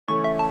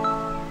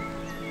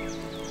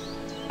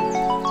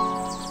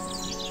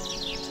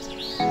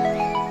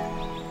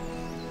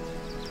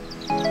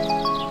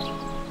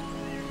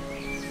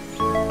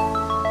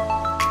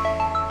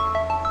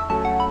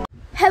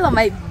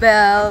my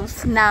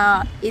bells,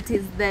 now it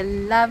is the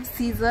love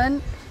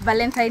season.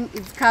 Valentine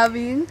is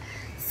coming,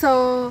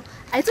 so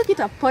I took it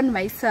upon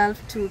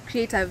myself to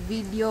create a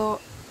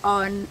video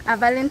on a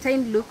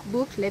Valentine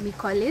lookbook, let me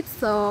call it.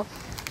 So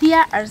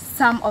here are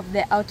some of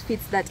the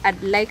outfits that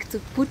I'd like to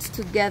put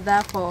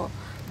together for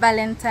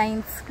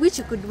Valentine's, which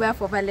you could wear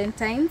for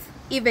Valentine's,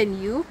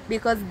 even you,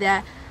 because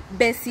they're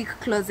basic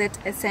closet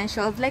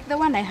essentials, like the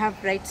one I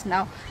have right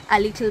now, a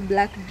little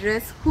black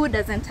dress. Who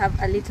doesn't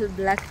have a little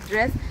black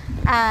dress?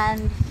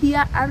 And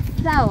here are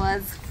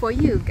flowers for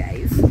you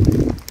guys.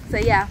 So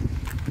yeah,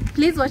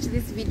 please watch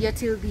this video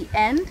till the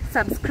end.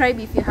 Subscribe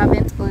if you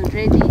haven't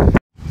already.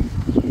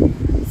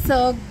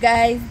 So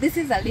guys, this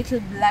is a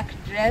little black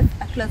dress,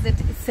 a closet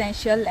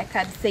essential, like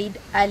I'd said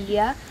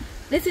earlier.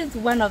 This is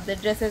one of the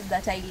dresses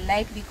that I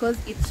like because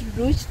it's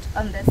ruched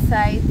on the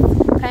side,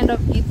 kind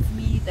of gives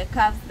me the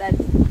curves that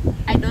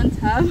I don't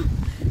have.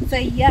 So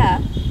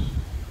yeah,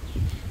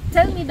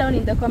 tell me down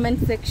in the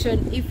comment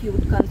section if you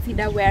would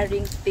consider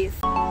wearing this.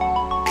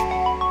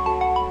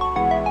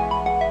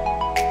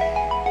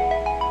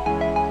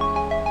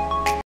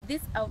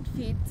 This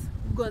outfit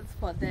goes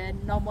for the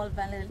normal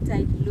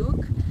Valentine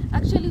look,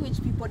 actually,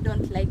 which people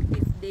don't like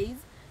these days,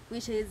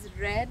 which is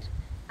red.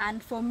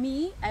 And for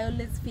me, I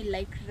always feel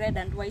like red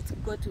and white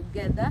go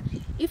together.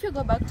 If you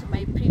go back to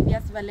my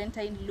previous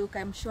Valentine look,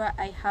 I'm sure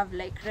I have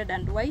like red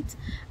and white.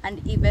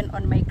 And even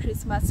on my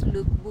Christmas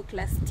lookbook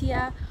last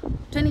year,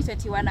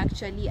 2021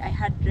 actually, I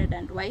had red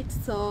and white.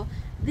 So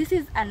this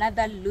is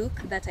another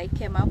look that I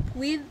came up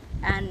with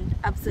and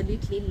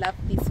absolutely love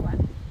this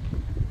one.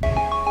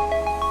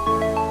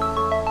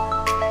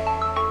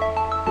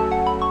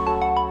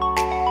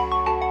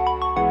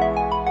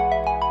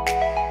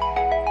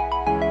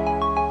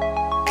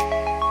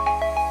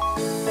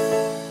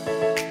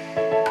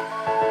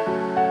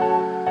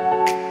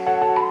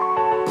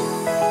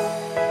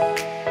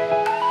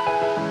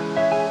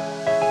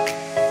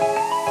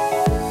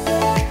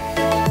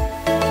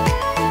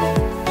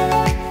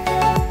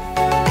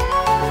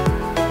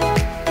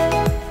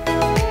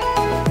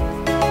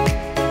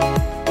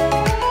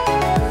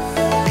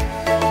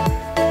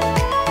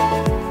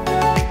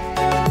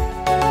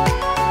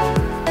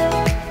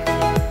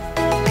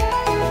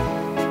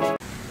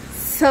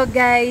 So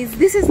guys,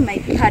 this is my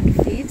third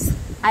fit.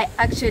 I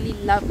actually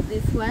love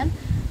this one.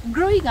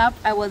 Growing up,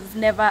 I was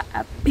never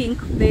a pink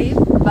babe,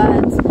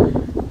 but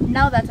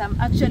now that I'm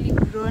actually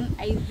grown,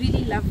 I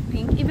really love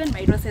pink. Even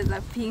my roses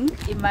are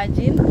pink,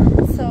 imagine.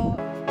 So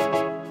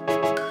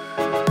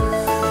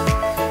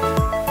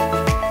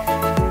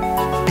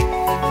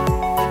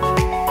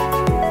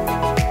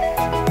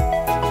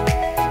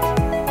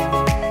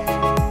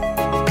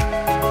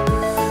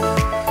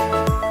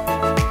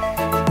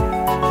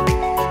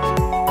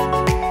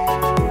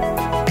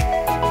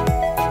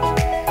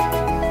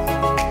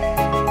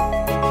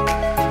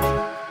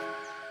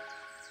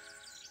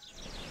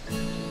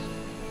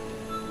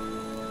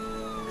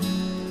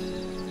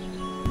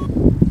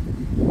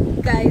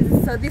guys,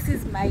 so this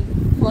is my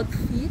fourth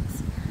fit,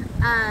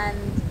 and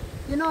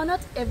you know, not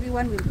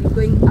everyone will be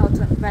going out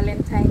on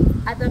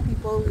Valentine. Other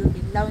people will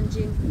be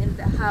lounging in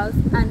the house,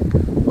 and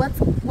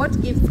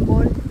what gives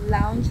more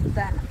lounge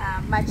than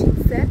a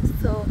matching set?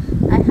 So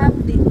I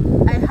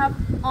have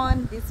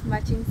on this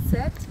matching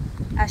set,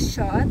 a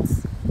short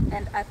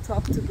and a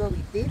top to go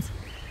with it.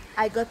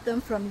 I got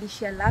them from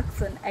Lisha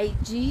Lux on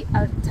IG.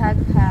 I'll tag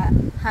her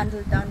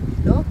handle down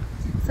below.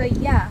 So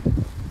yeah,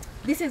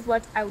 this is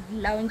what I would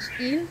lounge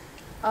in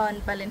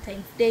on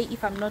Valentine's Day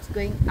if I'm not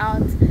going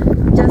out,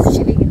 just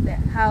chilling in the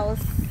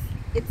house.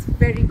 It's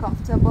very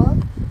comfortable.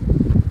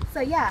 So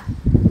yeah,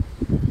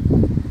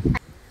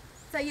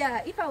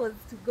 if I was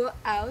to go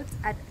out,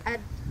 I'd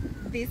add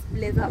this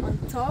blazer on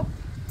top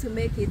to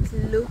make it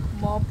look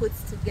more put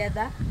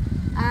together.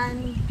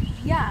 And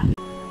yeah,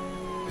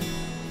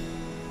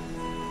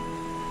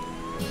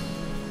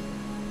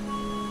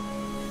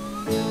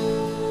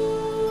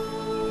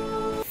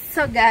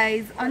 so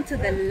guys, on to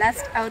the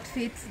last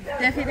outfit.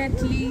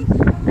 Definitely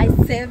I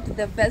saved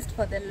the best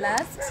for the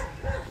last.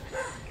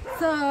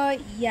 So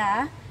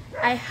yeah,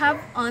 I have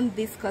on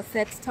this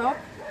corset top,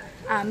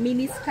 a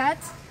mini skirt,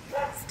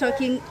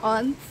 stocking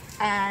on,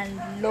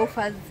 and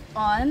loafers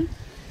on.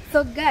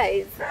 So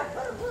guys,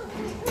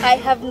 I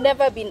have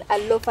never been a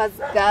loafers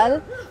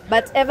girl,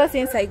 but ever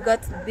since I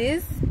got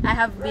this, I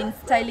have been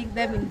styling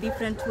them in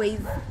different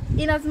ways,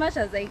 in as much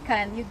as I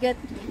can, you get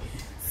me.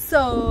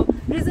 So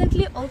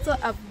recently also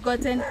I've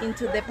gotten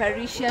into the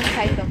Parisian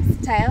kind of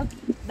style.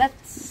 That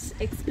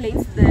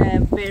explains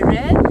the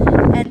beret,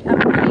 and I'm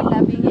really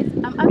loving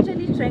it. I'm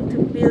actually trying to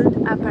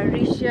build a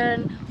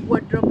Parisian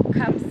wardrobe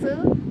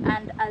capsule,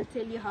 and I'll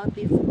tell you how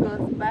this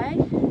goes by.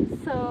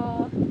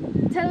 So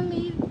tell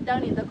me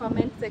down in the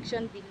comment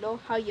section below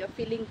how you're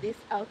feeling this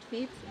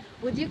outfit.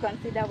 Would you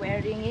consider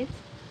wearing it?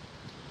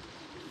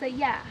 So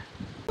yeah.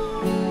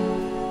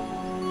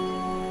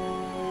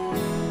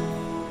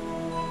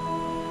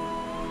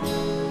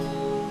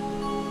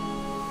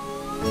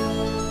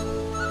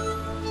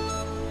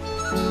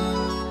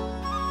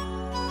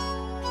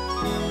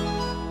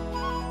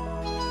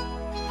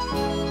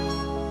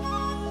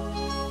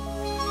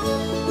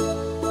 you.